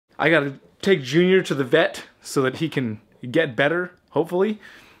I gotta take Junior to the vet so that he can get better, hopefully.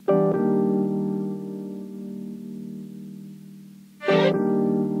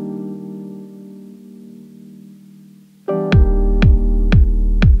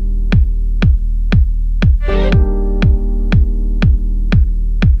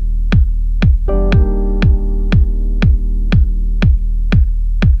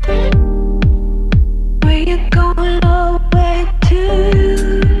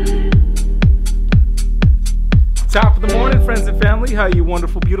 Top of the morning, friends and family. How you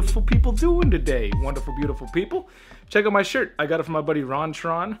wonderful, beautiful people doing today? Wonderful, beautiful people. Check out my shirt. I got it from my buddy Ron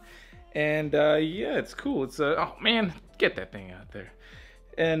Tron. And yeah, it's cool. It's oh man, get that thing out there.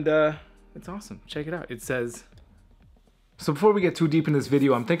 And it's awesome. Check it out. It says, so before we get too deep in this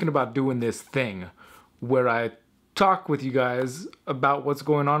video, I'm thinking about doing this thing where I talk with you guys about what's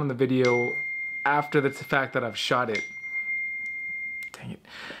going on in the video after the fact that I've shot it. Dang it.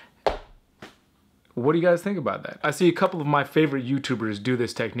 What do you guys think about that? I see a couple of my favorite YouTubers do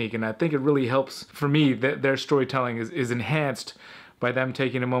this technique, and I think it really helps for me that their storytelling is enhanced by them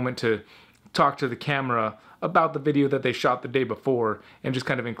taking a moment to talk to the camera about the video that they shot the day before and just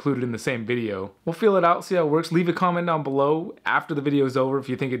kind of include it in the same video. We'll feel it out, see how it works. Leave a comment down below after the video is over if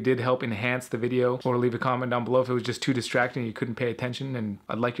you think it did help enhance the video, or leave a comment down below if it was just too distracting and you couldn't pay attention, and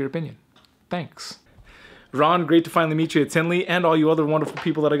I'd like your opinion. Thanks. Ron, great to finally meet you at Tinley, and all you other wonderful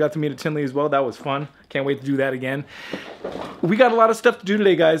people that I got to meet at Tinley as well. That was fun. Can't wait to do that again. We got a lot of stuff to do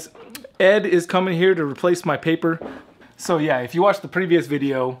today, guys. Ed is coming here to replace my paper. So yeah, if you watched the previous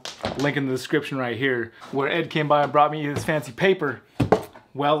video, link in the description right here, where Ed came by and brought me this fancy paper,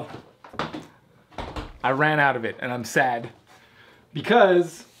 well, I ran out of it, and I'm sad.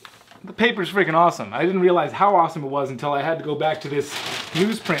 Because the paper's freaking awesome. I didn't realize how awesome it was until I had to go back to this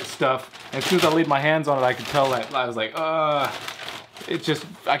newsprint stuff. And as soon as I laid my hands on it, I could tell that I was like, it's just,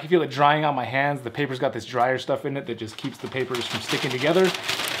 I can feel it drying on my hands. The paper's got this dryer stuff in it that just keeps the papers from sticking together.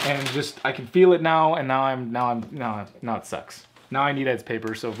 And just, I can feel it now, and now it sucks. Now I need Ed's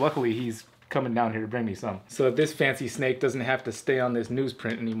paper, so luckily he's coming down here to bring me some. So that this fancy snake doesn't have to stay on this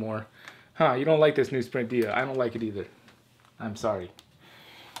newsprint anymore. Huh, you don't like this newsprint, do you? I don't like it either. I'm sorry.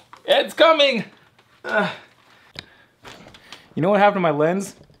 Ed's coming! You know what happened to my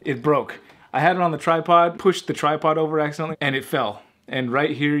lens? It broke. I had it on the tripod, pushed the tripod over accidentally, and it fell. And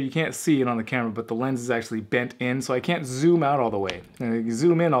right here, you can't see it on the camera, but the lens is actually bent in, so I can't zoom out all the way. And I can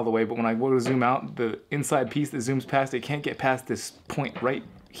zoom in all the way, but when I go to zoom out, the inside piece that zooms past it can't get past this point right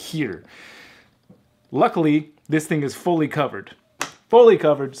here. Luckily, this thing is fully covered. Fully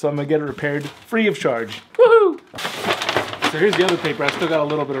covered, so I'm gonna get it repaired free of charge. Woohoo! So here's the other paper. I still got a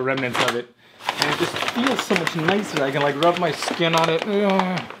little bit of remnants of it. And it just feels so much nicer. I can like rub my skin on it.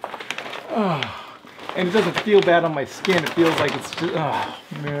 And it doesn't feel bad on my skin. It feels like it's just, oh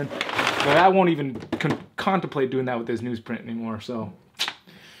man. But I won't even contemplate doing that with this newsprint anymore, so.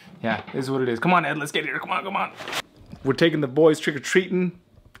 Yeah, this is what it is. Come on, Ed, let's get here. Come on, come on. We're taking the boys trick-or-treating.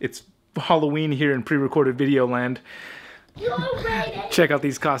 It's Halloween here in pre-recorded video land. Check out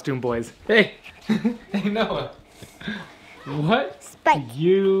these costume boys. Hey, hey Noah. What? Spike.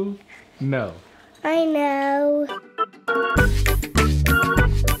 You know. I know.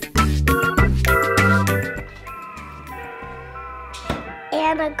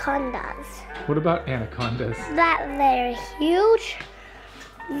 Anacondas. What about anacondas? That they're huge.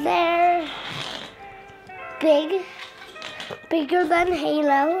 They're big. Bigger than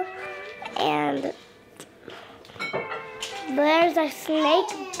Halo. And there's a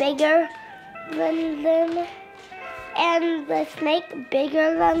snake bigger than them. And the snake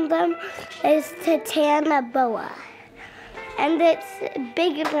bigger than them is Titanoboa. And it's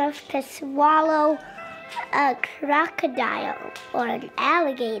big enough to swallow a crocodile or an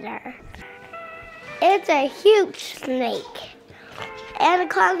alligator. It's a huge snake.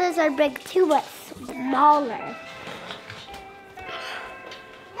 Anacondas are big too, but smaller.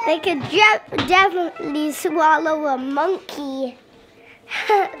 They could definitely swallow a monkey.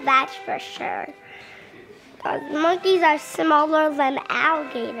 That's for sure. Monkeys are smaller than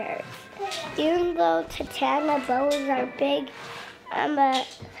alligators. Even though Titanoboas are big,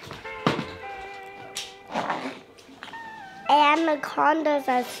 anacondas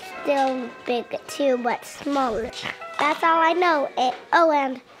are still big too, but smaller. That's all I know. Oh,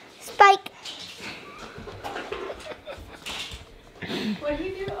 and Spike. What do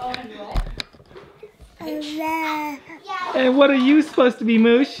you do? Oh, and what? And what are you supposed to be,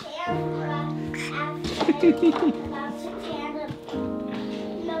 Moosh?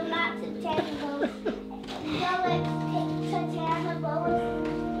 No, not Titanoboas. No, it's Titanoboas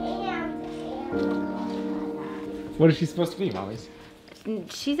and anacondas. What is she supposed to be, Mommies?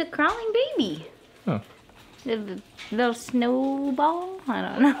 She's a crawling baby. Oh. A little snowball? I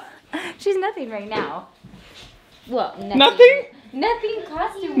don't know. She's nothing right now. Well, nothing. Nothing? Nothing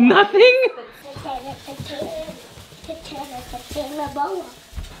costume. Nothing?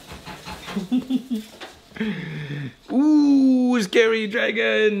 Ooh, scary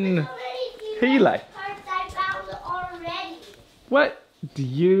dragon. Hey, Eli. What do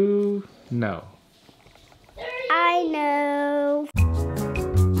you know? I know.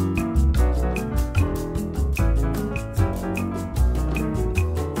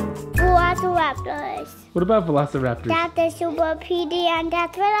 Velociraptors. What about velociraptors? That's the super PD, and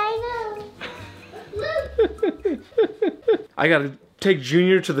that's what I know. I gotta take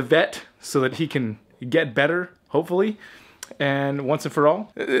Junior to the vet so that he can get better, hopefully. And once and for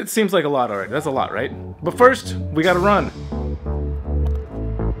all, it seems like a lot already. That's a lot, right? But first, we gotta run.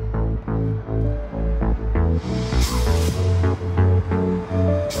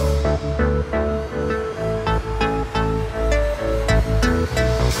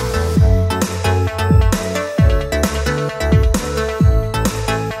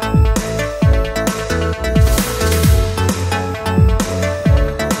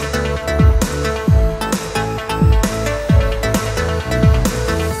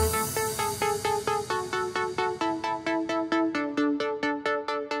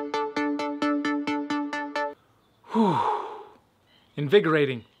 Whew.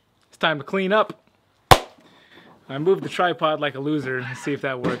 Invigorating. It's time to clean up. I moved the tripod like a loser. Let's see if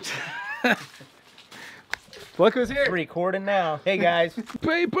that worked. Look who's here. Recording now. Hey guys.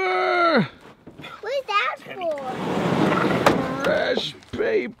 Paper! What's that for? Fresh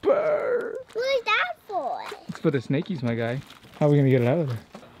paper! What's that for? It's for the snakies, my guy. How are we gonna get it out of there?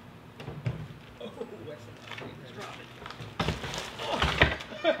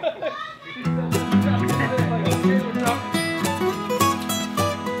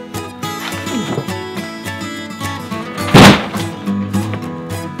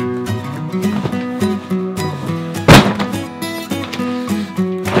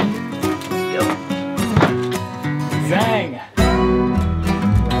 Zang!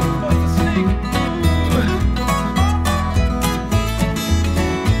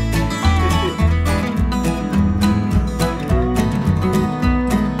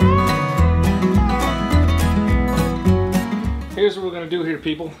 Here's what we're gonna do here,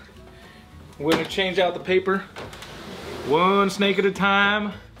 people. We're gonna change out the paper one snake at a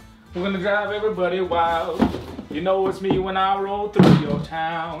time. We're gonna drive everybody wild. You know it's me when I roll through your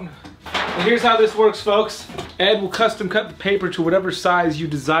town. And here's how this works, folks. Ed will custom cut the paper to whatever size you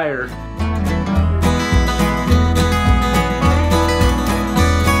desire.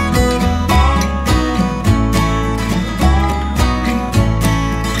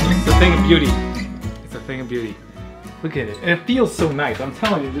 It's a thing of beauty. It's a thing of beauty. Look at it. And it feels so nice. I'm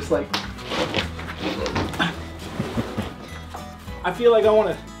telling you, just like... I feel like I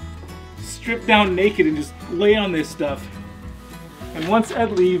want to strip down naked and just lay on this stuff. And once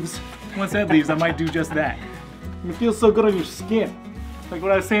Ed leaves, I might do just that. And it feels so good on your skin. Like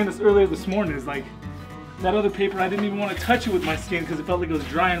what I was saying earlier this morning is like, that other paper, I didn't even want to touch it with my skin because it felt like it was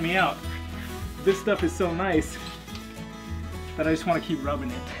drying me out. This stuff is so nice that I just want to keep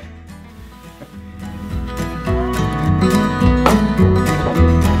rubbing it.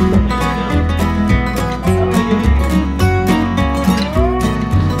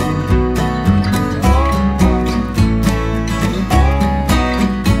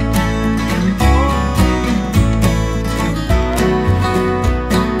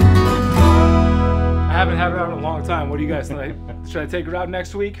 What do you guys think? Should I take her out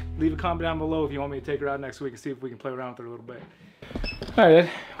next week? Leave a comment down below if you want me to take her out next week and see if we can play around with her a little bit. All right, Ed.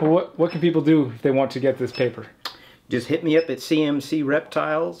 Well, what can people do if they want to get this paper? Just hit me up at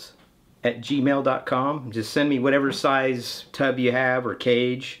cmcreptiles@gmail.com. Just send me whatever size tub you have or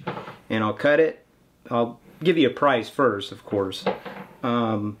cage, and I'll cut it. I'll give you a price first, of course.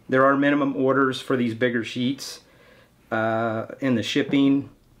 There are minimum orders for these bigger sheets, and the shipping,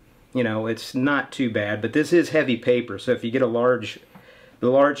 you know, it's not too bad, but this is heavy paper, so if you get the large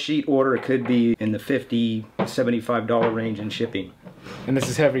sheet order, it could be in the $50, $75 range in shipping. And this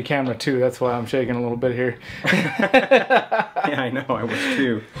is heavy camera too, that's why I'm shaking a little bit here. Yeah, I know, I was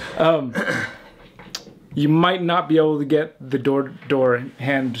too. You might not be able to get the door-to-door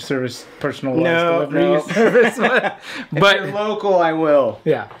hand service personalized delivery service, but if you're local, I will.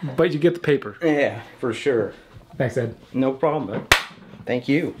 Yeah, but you get the paper. Yeah, for sure. Thanks, Ed. No problem, bud. Thank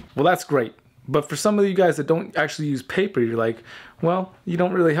you. Well, that's great. But for some of you guys that don't actually use paper, you're like, well, you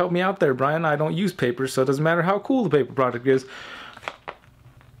don't really help me out there, Brian. I don't use paper, so it doesn't matter how cool the paper product is.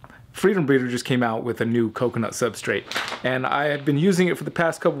 Freedom Breeder just came out with a new coconut substrate, and I had been using it for the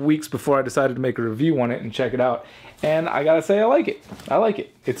past couple weeks before I decided to make a review on it and check it out. And I gotta say, I like it. I like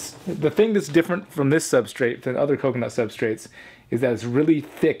it. It's the thing that's different from this substrate than other coconut substrates is that it's really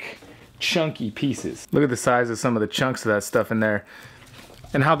thick, chunky pieces. Look at the size of some of the chunks of that stuff in there.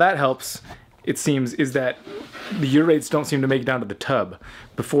 And how that helps, it seems, is that the urates don't seem to make it down to the tub.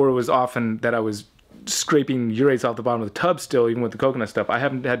 Before it was often that I was scraping urates off the bottom of the tub still, even with the coconut stuff. I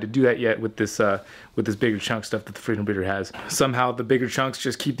haven't had to do that yet with this bigger chunk stuff that the Freedom Breeder has. Somehow the bigger chunks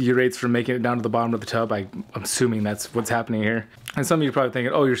just keep the urates from making it down to the bottom of the tub. I'm assuming that's what's happening here. And some of you are probably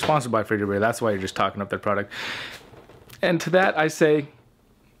thinking, oh, you're sponsored by Freedom Breeder, that's why you're just talking up their product. And to that I say,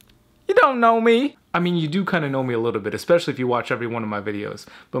 you don't know me. I mean, you do kind of know me a little bit, especially if you watch every one of my videos.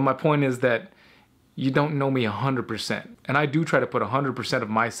 But my point is that you don't know me 100%. And I do try to put 100% of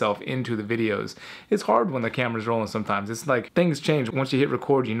myself into the videos. It's hard when the camera's rolling sometimes. It's like things change. Once you hit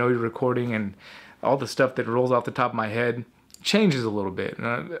record, you know you're recording, and all the stuff that rolls off the top of my head changes a little bit.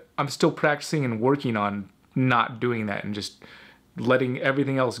 And I'm still practicing and working on not doing that and just letting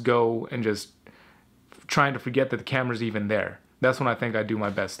everything else go and just trying to forget that the camera's even there. That's when I think I do my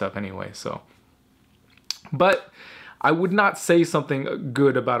best stuff anyway, so. But I would not say something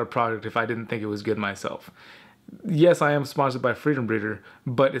good about a product if I didn't think it was good myself. Yes, I am sponsored by Freedom Breeder,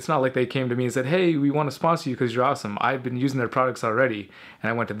 but it's not like they came to me and said, hey, we want to sponsor you because you're awesome. I've been using their products already. And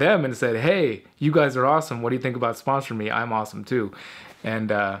I went to them and said, hey, you guys are awesome. What do you think about sponsoring me? I'm awesome too.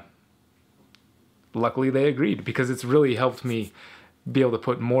 And luckily they agreed, because it's really helped me be able to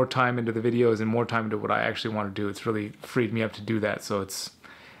put more time into the videos and more time into what I actually want to do. It's really freed me up to do that, so it's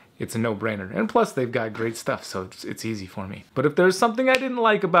a no-brainer. And plus, they've got great stuff, so it's easy for me. But if there's something I didn't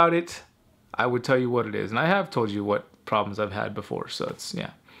like about it, I would tell you what it is. And I have told you what problems I've had before, so it's,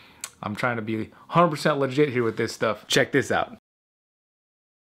 yeah. I'm trying to be 100% legit here with this stuff. Check this out.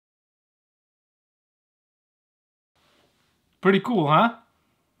 Pretty cool, huh?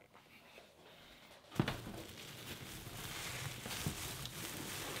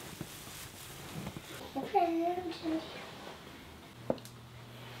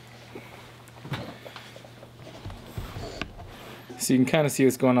 So you can kind of see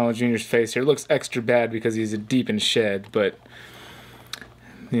what's going on with Junior's face here. It looks extra bad because he's deep in shed, but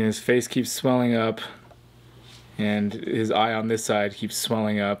you know, his face keeps swelling up, and his eye on this side keeps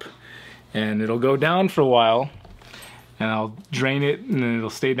swelling up, and it'll go down for a while, and I'll drain it, and then it'll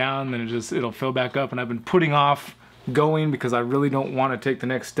stay down, and then it'll fill back up. And I've been putting off going because I really don't want to take the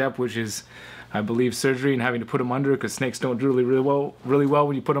next step, which is, I believe, surgery and having to put them under, because snakes don't do really well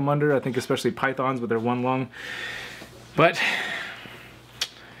when you put them under. I think especially pythons with their one lung. But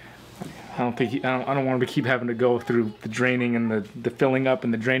I don't want to keep having to go through the draining and the filling up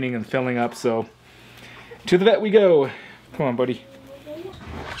and the draining and filling up. So to the vet we go. Come on, buddy.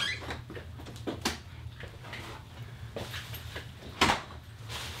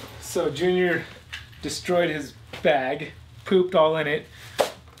 So Junior destroyed his bag, pooped all in it.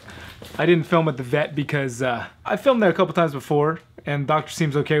 I didn't film at the vet because I filmed there a couple times before, and the doctor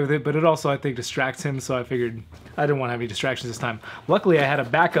seems okay with it, but it also, I think, distracts him, so I figured I didn't want to have any distractions this time. Luckily, I had a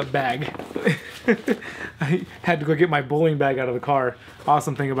backup bag. I had to go get my bowling bag out of the car.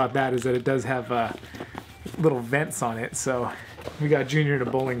 Awesome thing about that is that it does have little vents on it, so we got Junior in a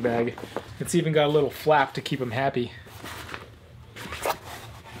bowling bag. It's even got a little flap to keep him happy.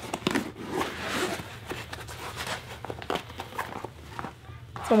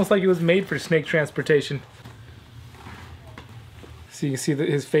 It's almost like it was made for snake transportation. So you can see that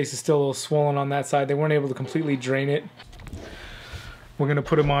his face is still a little swollen on that side. They weren't able to completely drain it. We're gonna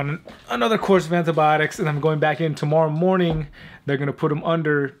put him on another course of antibiotics, and I'm going back in tomorrow morning. They're gonna put him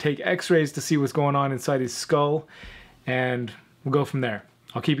under, take x-rays to see what's going on inside his skull, and we'll go from there.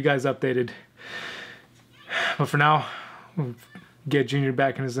 I'll keep you guys updated. But for now, we'll get Junior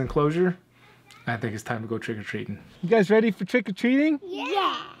back in his enclosure. I think it's time to go trick-or-treating. You guys ready for trick-or-treating?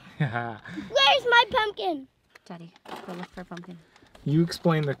 Yeah. Where's my pumpkin? Daddy, go look for a pumpkin. You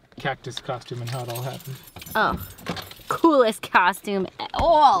explain the cactus costume and how it all happened. Oh, coolest costume.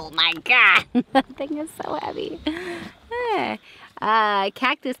 Oh my god, that thing is so heavy.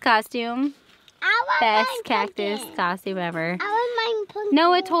 Cactus costume. Best cactus costume ever. I want my pumpkin.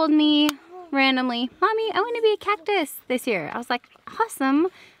 Noah told me randomly, Mommy, I want to be a cactus this year. I was like, awesome.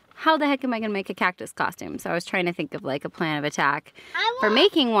 How the heck am I going to make a cactus costume? So I was trying to think of like a plan of attack for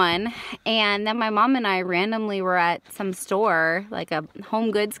making one. And then my mom and I randomly were at some store, like a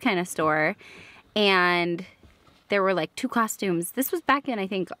home goods kind of store. And there were like 2 costumes. This was back in, I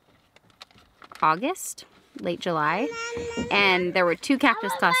think, August, late July. And there were 2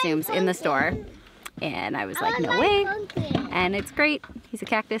 cactus costumes in the store. And I was like, no way. And it's great. He's a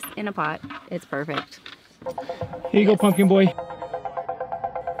cactus in a pot. It's perfect. Here you go, pumpkin boy.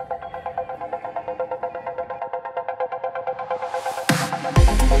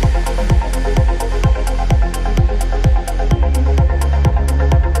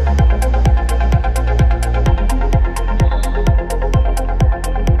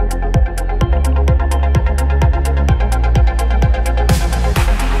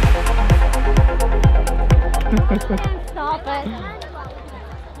 Stop it.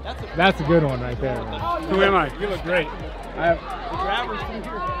 That's a good one right there. Who am I? You look great.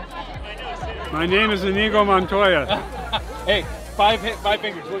 My name is Inigo Montoya. Hey, five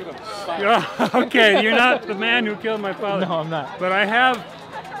fingers. Look at them. Yeah, okay, you're not the man who killed my father. No, I'm not. But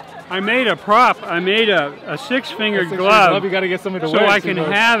I made a prop. I made a six-fingered glove You got to get somebody to so wear I can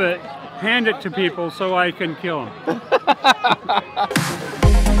hand it to people so I can kill them.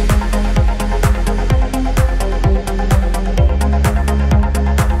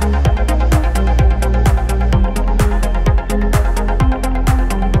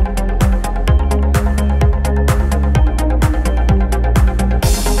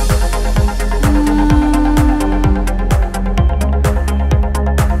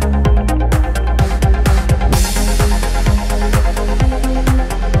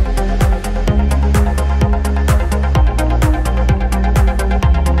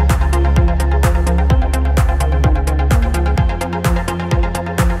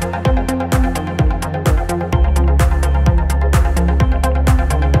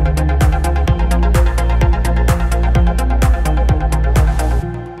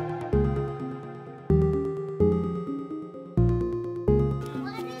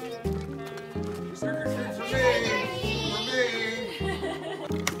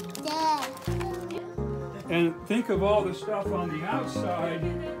 And think of all the stuff on the outside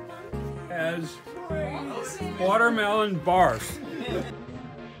as watermelon barf.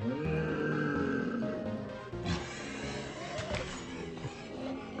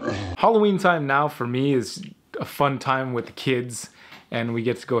 Halloween time now for me is a fun time with the kids, and we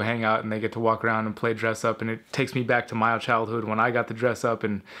get to go hang out and they get to walk around and play dress up, and it takes me back to my childhood when I got to dress up,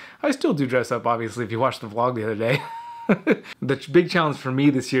 and I still do dress up, obviously, if you watched the vlog the other day. The big challenge for me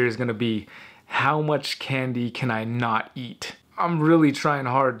this year is going to be how much candy can I not eat? I'm really trying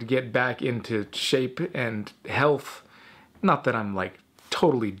hard to get back into shape and health. Not that I'm like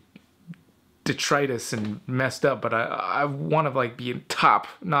totally detritus and messed up, but I want to like be in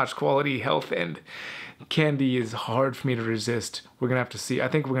top-notch quality health, and candy is hard for me to resist. We're gonna have to see. I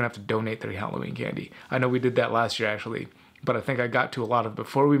think we're gonna have to donate the Halloween candy. I know we did that last year actually, but I think I got to a lot of it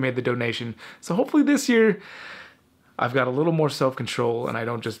before we made the donation. So hopefully this year I've got a little more self-control and I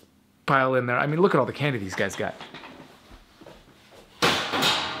don't just pile in there. I mean, look at all the candy these guys got.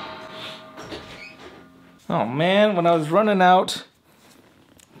 Oh man, when I was running out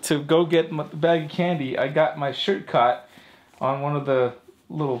to go get my bag of candy, I got my shirt caught on one of the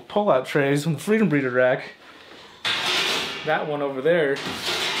little pull-out trays from the Freedom Breeder rack. That one over there.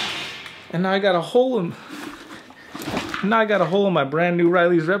 And now I got a hole in my brand new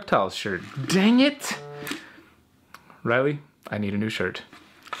Riley's Reptiles shirt. Dang it! Riley, I need a new shirt.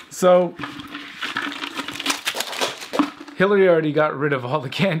 So Hillary already got rid of all the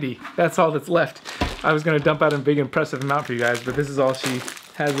candy. That's all that's left. I was gonna dump out a big impressive amount for you guys, but this is all she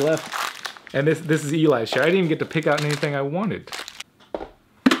has left. And this is Eli's share. I didn't even get to pick out anything I wanted.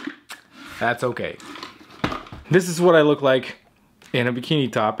 That's okay. This is what I look like in a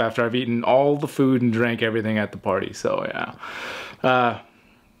bikini top after I've eaten all the food and drank everything at the party. So yeah,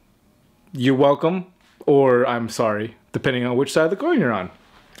 you're welcome, or I'm sorry, depending on which side of the coin you're on.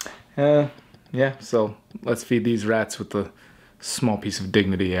 Yeah, so let's feed these rats with the small piece of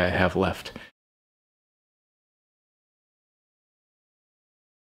dignity I have left.